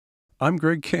I'm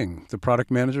Greg King, the Product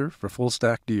Manager for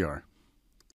FullStack DR.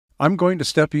 I'm going to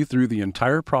step you through the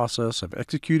entire process of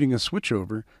executing a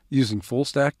switchover using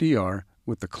FullStack DR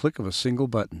with the click of a single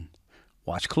button.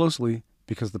 Watch closely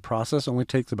because the process only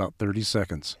takes about 30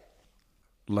 seconds.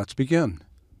 Let's begin.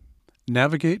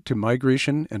 Navigate to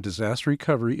Migration and Disaster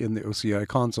Recovery in the OCI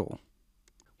console.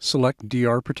 Select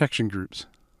DR Protection Groups.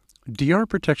 DR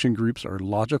protection groups are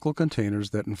logical containers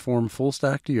that inform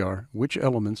FullStack DR which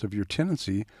elements of your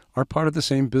tenancy are part of the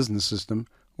same business system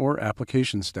or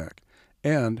application stack,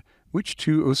 and which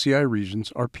two OCI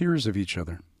regions are peers of each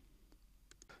other.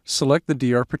 Select the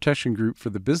DR protection group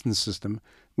for the business system,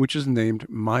 which is named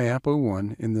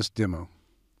MyApp01 in this demo.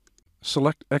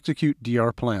 Select Execute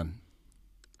DR Plan.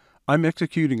 I'm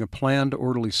executing a planned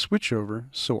orderly switchover,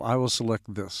 so I will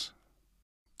select this.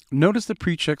 Notice that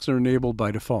pre-checks are enabled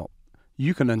by default.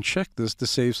 You can uncheck this to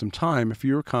save some time if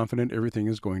you are confident everything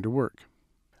is going to work.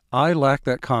 I lack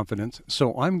that confidence,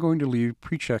 so I'm going to leave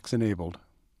pre-checks enabled.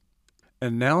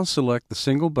 And now select the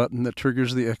single button that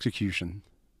triggers the execution.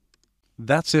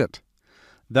 That's it.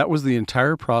 That was the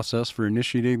entire process for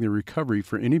initiating the recovery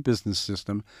for any business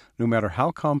system, no matter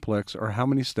how complex or how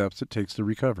many steps it takes to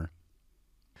recover.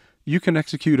 You can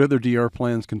execute other DR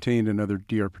plans contained in other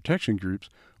DR protection groups,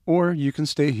 or you can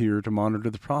stay here to monitor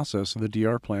the process of the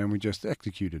DR plan we just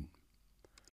executed.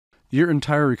 Your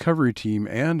entire recovery team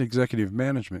and executive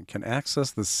management can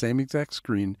access the same exact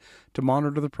screen to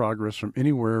monitor the progress from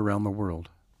anywhere around the world.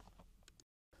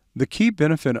 The key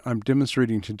benefit I'm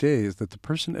demonstrating today is that the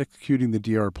person executing the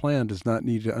DR plan does not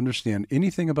need to understand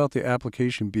anything about the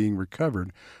application being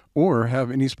recovered or have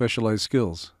any specialized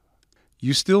skills.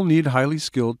 You still need highly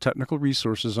skilled technical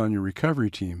resources on your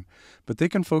recovery team, but they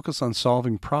can focus on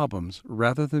solving problems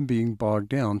rather than being bogged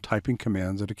down typing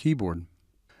commands at a keyboard.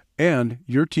 And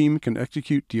your team can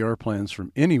execute DR plans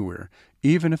from anywhere,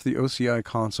 even if the OCI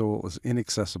console is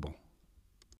inaccessible.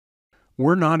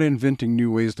 We're not inventing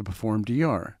new ways to perform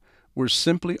DR. We're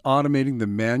simply automating the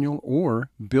manual or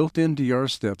built-in DR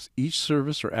steps each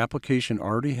service or application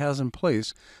already has in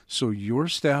place, so your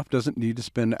staff doesn't need to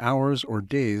spend hours or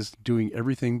days doing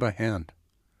everything by hand.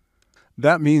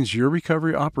 That means your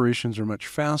recovery operations are much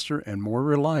faster and more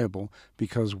reliable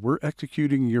because we're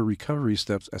executing your recovery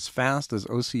steps as fast as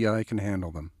OCI can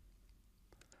handle them.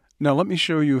 Now let me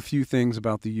show you a few things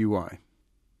about the UI.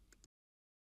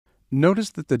 Notice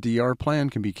that the DR plan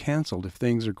can be canceled if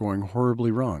things are going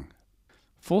horribly wrong.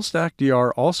 FullStack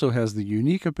DR also has the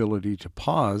unique ability to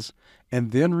pause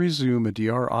and then resume a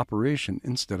DR operation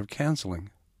instead of canceling.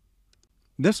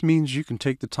 This means you can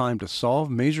take the time to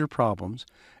solve major problems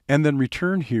and then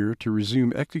return here to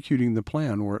resume executing the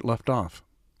plan where it left off.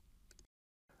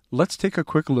 Let's take a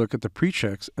quick look at the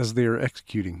pre-checks as they are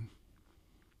executing.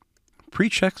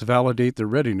 Pre-checks validate the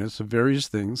readiness of various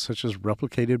things such as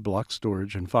replicated block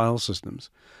storage and file systems,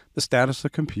 the status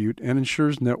of compute, and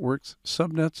ensures networks,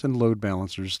 subnets, and load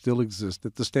balancers still exist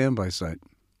at the standby site.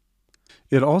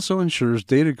 It also ensures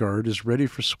DataGuard is ready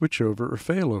for switchover or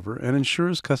failover and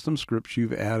ensures custom scripts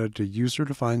you've added to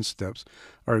user-defined steps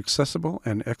are accessible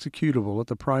and executable at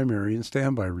the primary and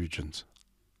standby regions.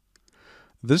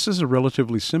 This is a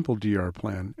relatively simple DR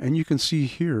plan, and you can see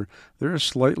here there are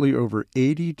slightly over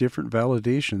 80 different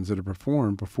validations that are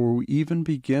performed before we even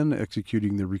begin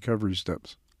executing the recovery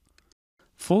steps.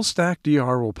 FullStack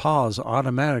DR will pause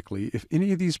automatically if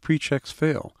any of these pre-checks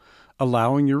fail,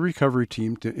 allowing your recovery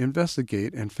team to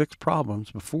investigate and fix problems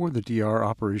before the DR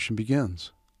operation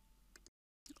begins.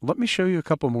 Let me show you a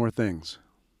couple more things.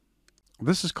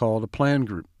 This is called a plan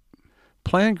group.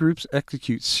 Plan groups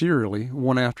execute serially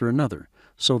one after another,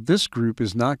 so this group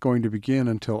is not going to begin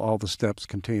until all the steps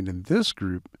contained in this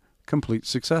group complete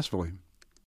successfully.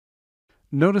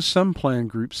 Notice some plan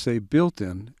groups say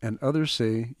built-in and others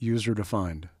say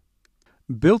user-defined.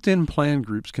 Built-in plan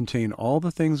groups contain all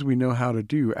the things we know how to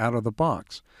do out of the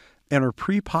box and are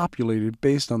pre-populated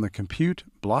based on the compute,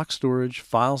 block storage,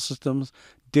 file systems,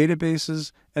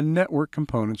 databases, and network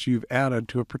components you've added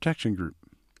to a protection group.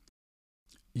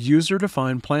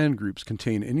 User-defined plan groups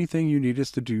contain anything you need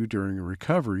us to do during a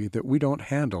recovery that we don't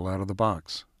handle out of the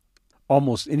box.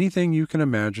 Almost anything you can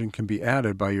imagine can be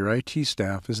added by your IT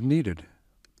staff as needed.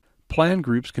 Plan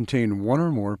groups contain one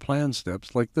or more plan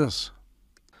steps like this.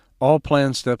 All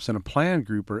plan steps in a plan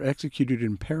group are executed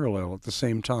in parallel at the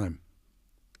same time.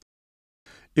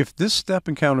 If this step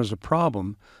encounters a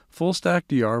problem, FullStack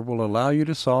DR will allow you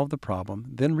to solve the problem,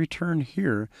 then return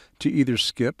here to either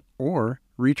skip or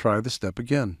retry the step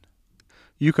again.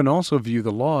 You can also view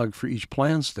the log for each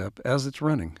plan step as it's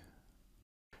running.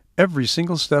 Every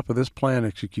single step of this plan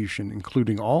execution,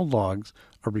 including all logs,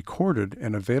 are recorded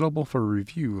and available for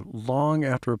review long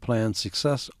after a plan's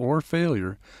success or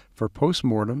failure for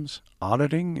postmortems,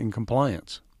 auditing, and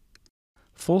compliance.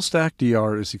 Full Stack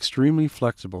DR is extremely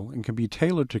flexible and can be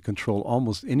tailored to control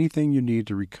almost anything you need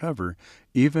to recover,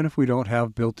 even if we don't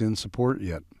have built-in support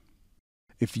yet.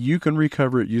 If you can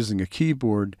recover it using a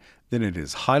keyboard, then it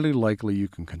is highly likely you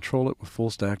can control it with Full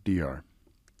Stack DR.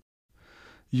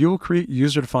 You'll create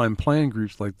user-defined plan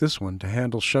groups like this one to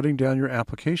handle shutting down your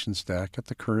application stack at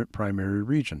the current primary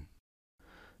region.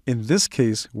 In this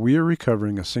case, we are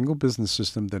recovering a single business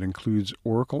system that includes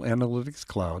Oracle Analytics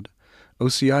Cloud,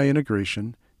 OCI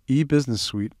Integration, eBusiness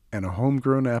Suite, and a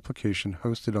homegrown application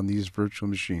hosted on these virtual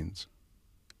machines.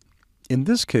 In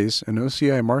this case, an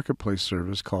OCI Marketplace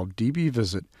service called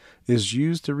Dbvisit is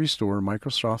used to restore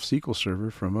Microsoft SQL Server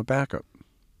from a backup.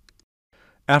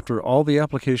 After all the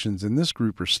applications in this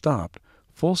group are stopped,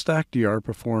 Full Stack DR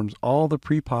performs all the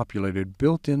pre-populated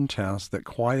built-in tasks that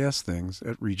quiesce things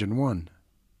at Region 1.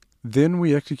 Then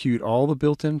we execute all the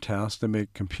built-in tasks to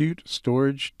make compute,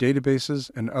 storage, databases,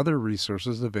 and other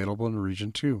resources available in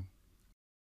Region 2.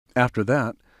 After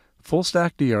that, Full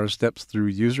Stack DR steps through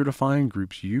user-defined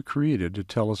groups you created to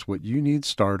tell us what you need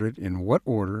started in what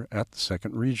order at the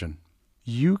second region.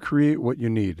 You create what you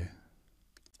need.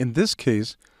 In this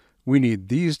case, we need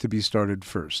these to be started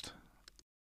first.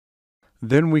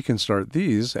 Then we can start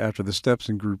these after the steps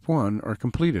in Group 1 are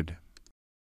completed.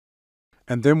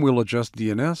 And then we'll adjust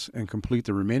DNS and complete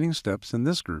the remaining steps in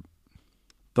this group.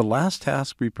 The last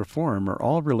tasks we perform are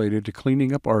all related to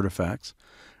cleaning up artifacts,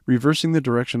 reversing the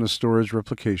direction of storage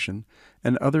replication,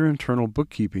 and other internal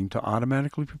bookkeeping to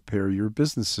automatically prepare your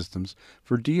business systems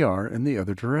for DR in the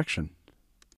other direction.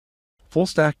 Full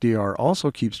Stack DR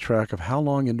also keeps track of how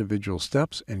long individual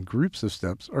steps and groups of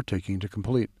steps are taking to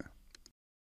complete.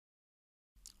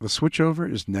 The switchover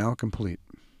is now complete.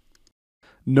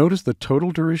 Notice the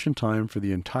total duration time for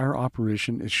the entire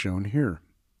operation is shown here.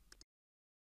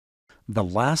 The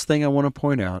last thing I want to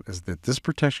point out is that this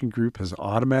protection group has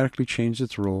automatically changed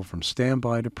its role from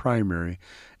standby to primary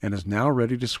and is now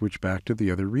ready to switch back to the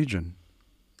other region.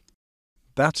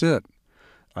 That's it.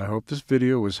 I hope this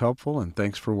video was helpful and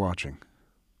thanks for watching.